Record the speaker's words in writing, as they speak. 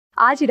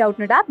आज ही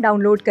Doubtnut app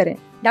download करें।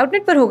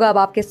 डाउटनट पर होगा अब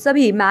आपके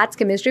सभी मैथ्स,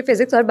 केमिस्ट्री,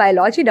 फिजिक्स और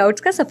बायोलॉजी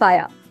डाउट्स का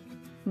सफाया।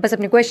 बस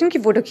अपने क्वेश्चन की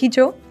फोटो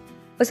खींचो,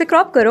 उसे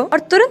क्रॉप करो और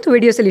तुरंत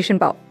वीडियो सोल्यूशन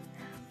पाओ।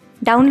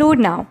 Download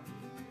now.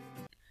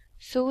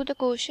 So the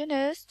question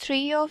is,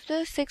 3 of the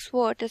 6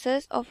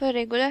 vertices of a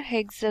regular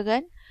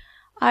hexagon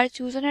are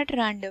chosen at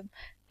random.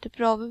 The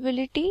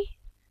probability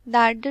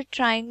that the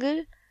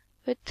triangle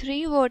with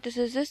 3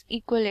 vertices is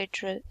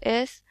equilateral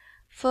is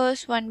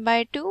first 1 by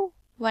 2,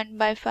 1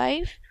 by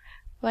 5,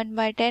 1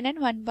 by 10 and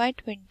 1 by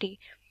 20.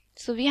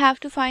 So we have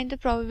to find the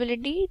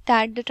probability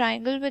that the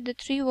triangle with the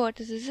 3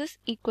 vertices is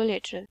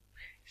equilateral.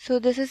 So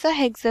this is a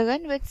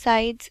hexagon with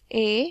sides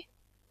A,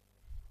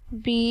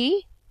 B,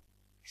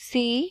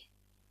 C,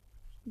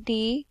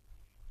 D,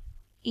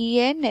 E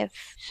and F.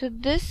 So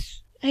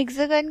this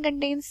hexagon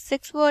contains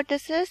 6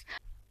 vertices,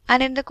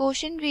 and in the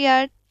question we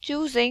are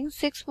choosing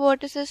 6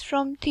 vertices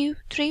from 3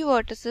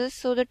 vertices.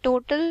 So the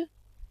total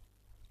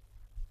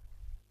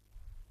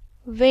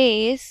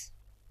ways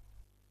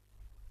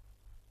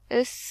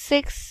is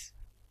 6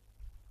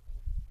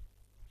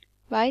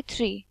 by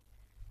 3.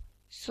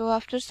 So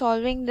after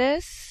solving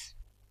this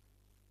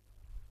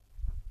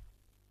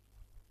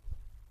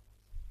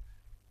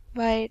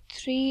by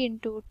 3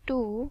 into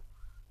 2,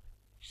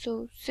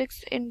 so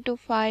 6 into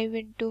 5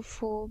 into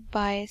 4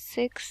 by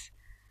 6.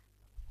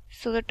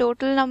 So the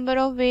total number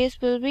of ways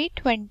will be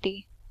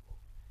 20.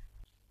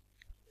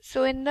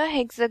 So in the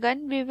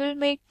hexagon we will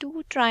make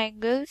two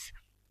triangles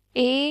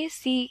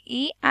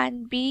ACE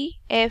and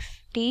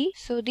BFD.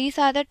 So these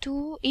are the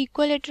two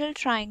equilateral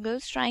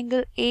triangles,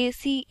 triangle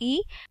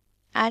ACE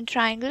and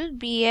triangle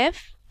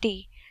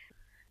BFD.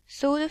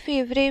 So the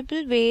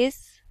favorable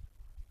ways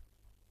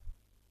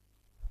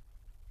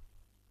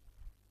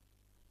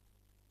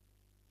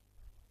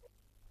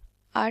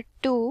are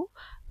 2,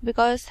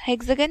 because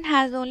hexagon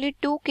has only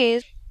 2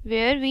 cases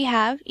where we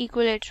have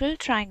equilateral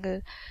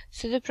triangle.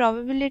 So the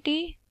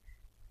probability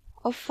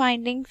of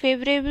finding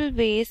favorable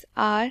ways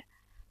are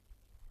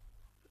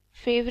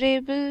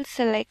favorable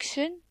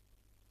selection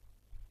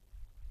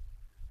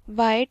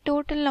by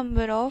total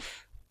number of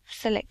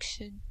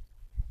selection.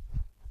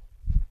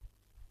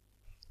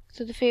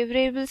 So the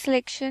favorable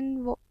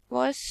selection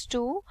was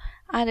 2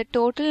 and the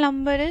total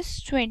number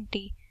is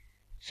 20.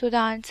 So the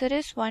answer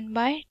is 1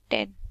 by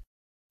 10.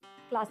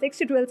 Class 6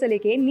 से 12 से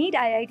लेके NEET,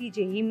 IIT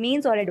JEE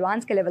mains और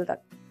advance के level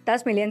तक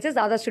 10 million से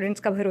ज्यादा students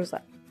का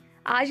भरोसा।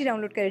 आज ही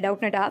डाउनलोड करें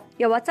डाउटनट ऐप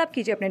या व्हाट्सएप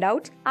कीजिए अपने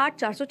डाउट्स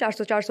 8400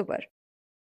 400 400 पर।